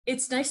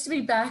It's nice to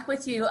be back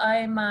with you.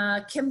 I'm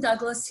Kim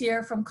Douglas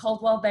here from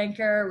Coldwell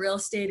Banker, real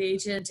estate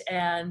agent,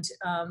 and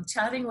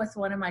chatting with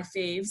one of my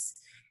faves.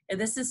 And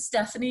this is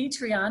Stephanie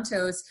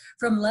Treantos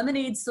from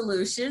Lemonaid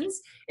Solutions.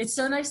 It's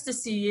so nice to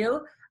see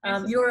you.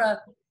 You're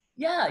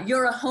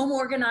a home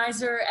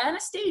organizer and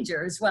a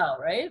stager as well,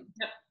 right?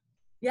 Yep.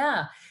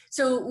 Yeah.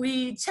 So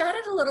we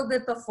chatted a little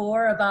bit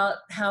before about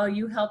how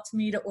you helped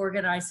me to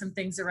organize some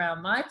things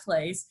around my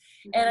place.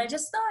 And I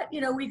just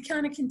thought, we'd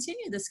kind of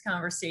continue this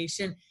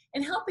conversation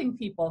and helping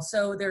people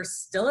so they're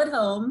still at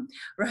home,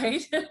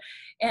 right?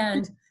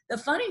 And the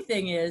funny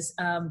thing is,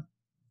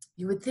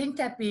 you would think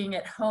that being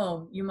at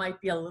home, you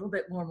might be a little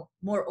bit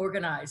more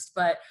organized,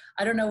 but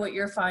I don't know what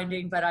you're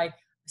finding, but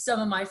some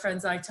of my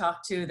friends I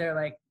talk to, they're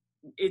like,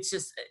 it's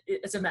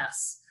a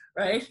mess,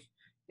 right?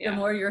 Yeah. The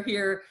more you're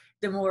here,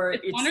 the more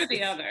it's one or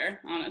the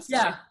other, honestly.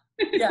 Yeah.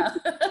 Yeah.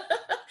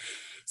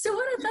 So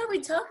what I thought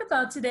we'd talk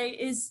about today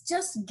is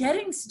just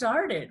getting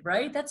started,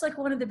 right? That's like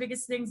one of the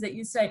biggest things that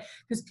you say,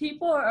 because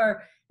people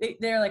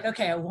they're like,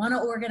 okay, I want to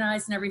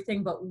organize and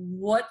everything, but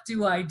what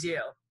do I do?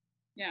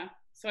 Yeah.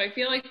 So I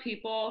feel like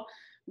people,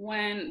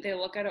 when they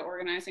look at an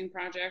organizing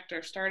project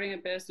or starting a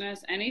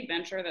business, any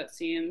venture that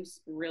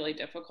seems really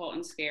difficult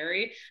and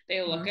scary,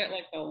 they look at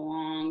like the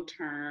long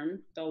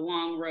term, the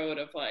long road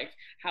of like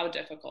how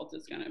difficult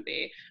it's going to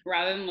be,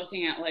 rather than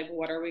looking at like,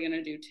 what are we going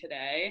to do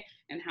today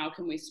and how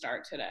can we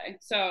start today?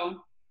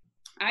 So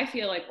I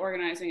feel like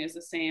organizing is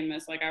the same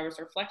as, like, I was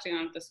reflecting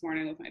on it this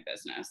morning with my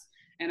business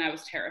and I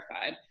was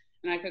terrified.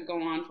 And I could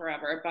go on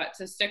forever, but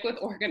to stick with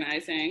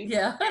organizing,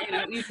 yeah,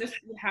 you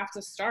have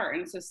to start.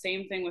 And it's the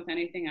same thing with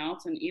anything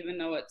else. And even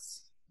though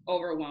it's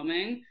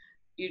overwhelming,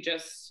 you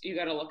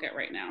got to look at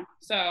right now.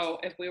 So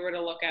if we were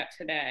to look at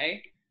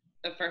today,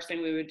 the first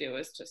thing we would do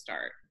is to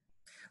start.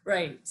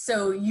 Right.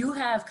 So you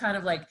have kind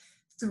of like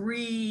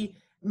three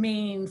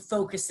main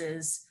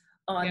focuses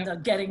on the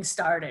getting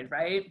started,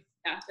 right?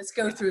 Yeah. Let's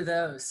go through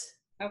those.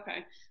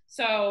 Okay.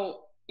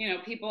 So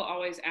people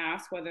always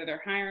ask whether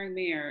they're hiring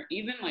me, or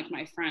even like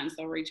my friends,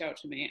 they'll reach out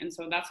to me. And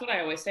so that's what I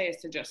always say, is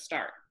to just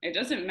start. It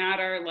doesn't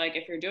matter, like,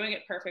 if you're doing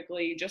it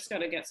perfectly, you just got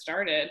to get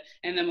started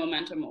and the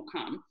momentum will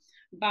come.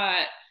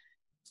 But,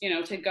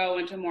 to go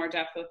into more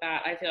depth with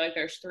that, I feel like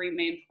there's three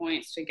main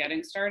points to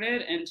getting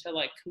started and to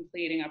like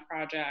completing a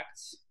project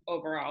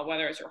overall,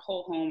 whether it's your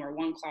whole home or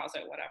one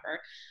closet, whatever.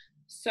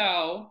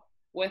 So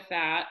with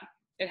that,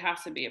 it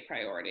has to be a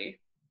priority.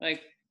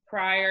 Like,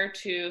 prior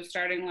to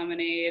starting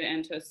Lemonaid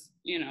and to,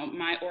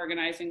 my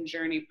organizing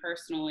journey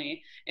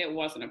personally, it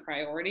wasn't a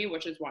priority,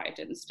 which is why it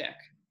didn't stick.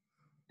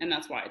 And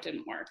that's why it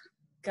didn't work.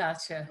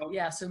 Gotcha.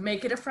 Yeah. So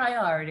make it a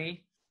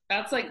priority.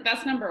 That's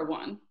number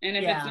one. And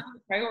if it's not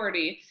a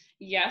priority,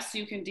 yes,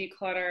 you can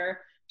declutter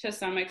to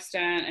some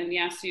extent. And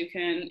yes, you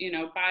can,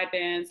 buy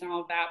bins and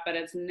all of that, but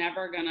it's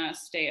never going to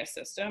stay a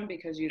system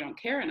because you don't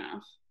care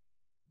enough.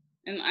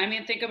 And I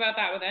mean, think about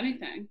that with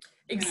anything.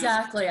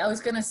 Exactly. I was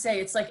going to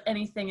say, it's like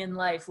anything in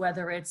life,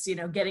 whether it's,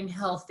 getting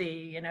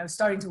healthy,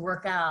 starting to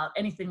work out,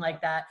 anything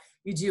like that,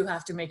 you do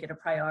have to make it a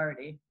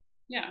priority.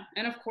 Yeah.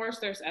 And of course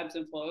there's ebbs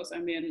and flows. I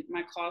mean,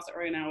 my closet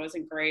right now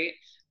isn't great.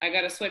 I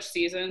got to switch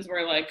seasons.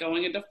 We're like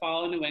going into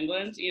fall in New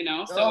England,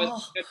 so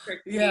it's good for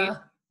me. Yeah.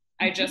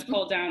 I just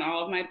pulled down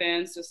all of my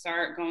bins to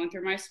start going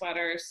through my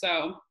sweaters.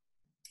 So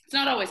it's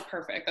not always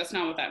perfect. That's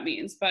not what that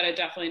means, but it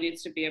definitely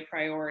needs to be a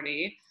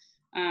priority.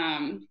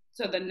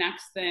 So the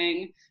next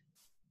thing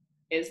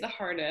is the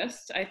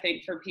hardest, I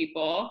think, for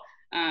people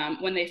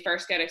when they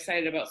first get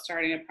excited about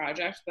starting a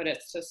project, but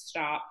it's to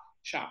stop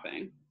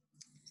shopping.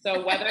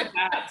 So whether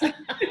that's,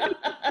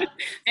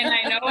 and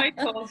I know I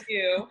told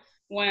you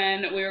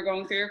when we were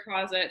going through your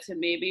closet to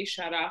maybe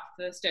shut off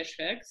the Stitch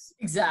Fix.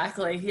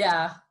 Exactly.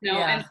 Yeah.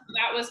 And so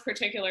that was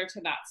particular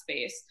to that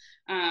space.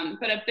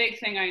 But a big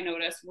thing I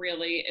notice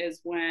really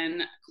is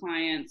when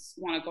clients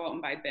want to go out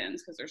and buy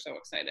bins because they're so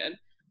excited.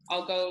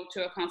 I'll go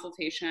to a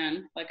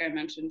consultation, like I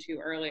mentioned to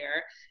you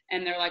earlier,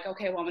 and they're like,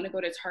 okay, well, I'm going to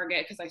go to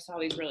Target because I saw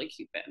these really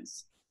cute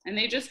bins. And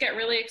they just get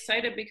really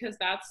excited because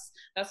that's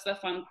the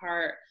fun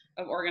part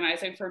of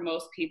organizing for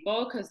most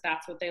people, because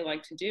that's what they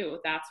like to do.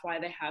 That's why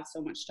they have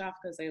so much stuff,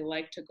 because they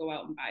like to go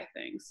out and buy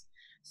things.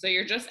 So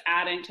you're just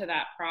adding to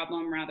that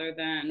problem rather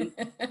than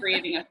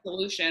creating a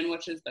solution,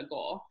 which is the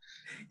goal.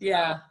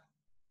 Yeah.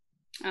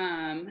 So,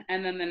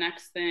 and then the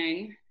next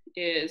thing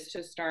is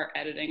to start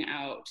editing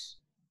out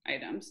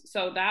items.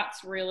 So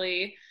that's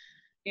really,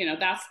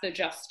 that's the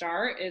just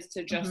start, is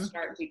to just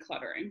start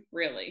decluttering,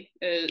 really,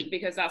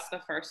 because that's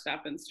the first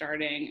step in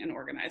starting an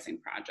organizing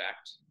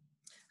project.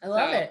 I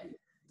love it.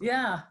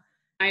 Yeah.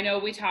 I know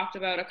we talked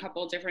about a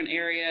couple different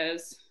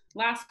areas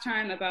last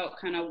time about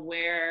kind of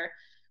where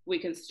we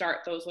can start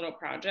those little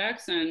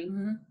projects.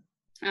 And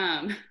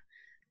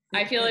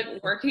I feel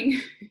like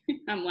working,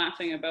 I'm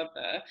laughing about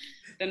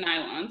the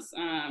nylons.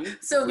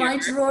 So my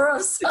drawer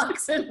of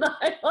socks and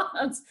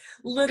nylons,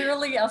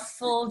 literally a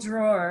full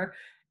drawer.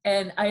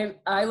 And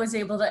I was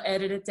able to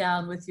edit it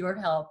down with your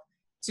help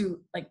to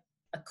like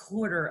a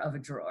quarter of a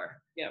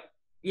drawer. Yep.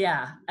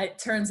 Yeah. It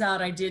turns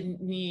out I didn't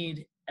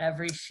need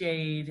every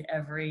shade,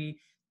 every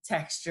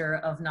texture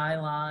of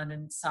nylon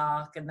and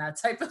sock and that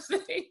type of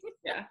thing.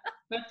 Yeah.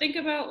 But think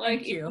about like,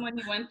 Thank even you. when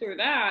you went through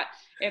that,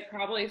 it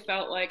probably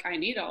felt like I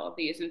need all of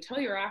these until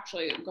you're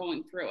actually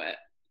going through it.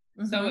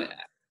 So Hmm.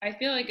 I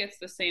feel like it's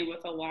the same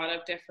with a lot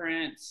of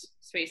different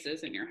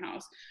spaces in your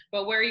house.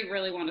 But where you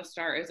really want to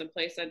start is a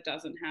place that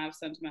doesn't have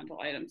sentimental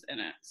items in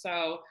it.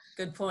 So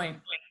Good point.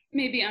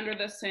 maybe under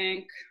the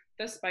sink,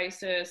 the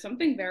spices,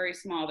 something very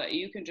small that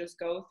you can just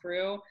go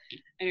through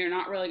and you're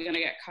not really going to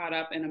get caught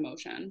up in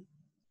emotion.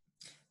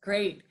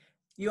 Great.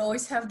 You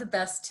always have the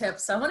best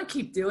tips. I want to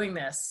keep doing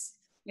this.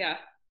 Yeah.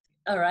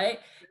 All right.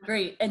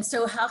 Great. And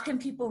so how can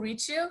people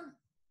reach you?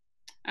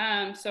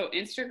 So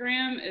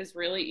Instagram is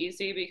really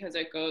easy because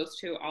it goes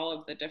to all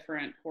of the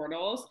different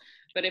portals.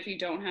 But if you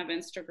don't have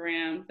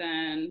Instagram,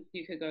 then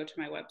you could go to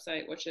my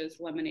website, which is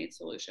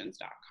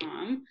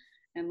lemonaidsolutions.com.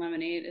 And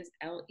Lemonaid is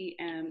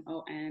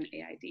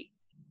Lemonaid.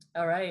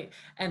 All right.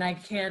 And I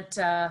can't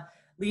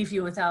leave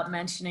you without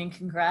mentioning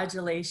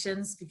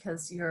congratulations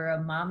because you're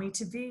a mommy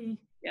to be.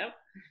 Yep.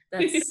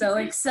 That's so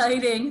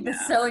exciting.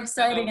 That's Yeah. so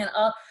exciting. So,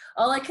 And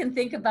all I can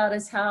think about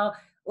is how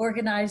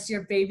organized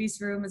your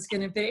baby's room is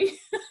going to be.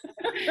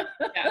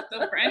 yeah.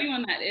 So for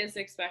anyone that is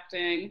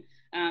expecting,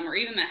 or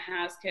even that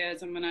has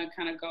kids, I'm going to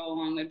kind of go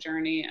along the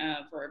journey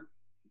of we're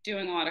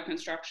doing a lot of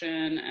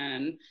construction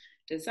and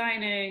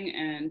designing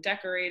and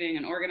decorating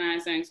and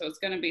organizing. So it's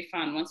going to be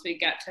fun. Once we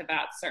get to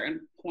that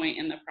certain point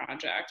in the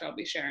project, I'll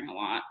be sharing a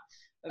lot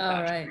of All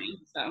that right. journey.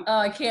 So Oh,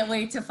 I can't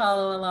wait to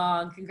follow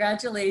along.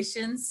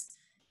 Congratulations.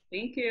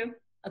 thank you.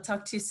 I'll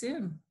talk to you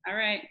soon. All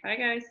right. Bye,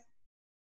 guys.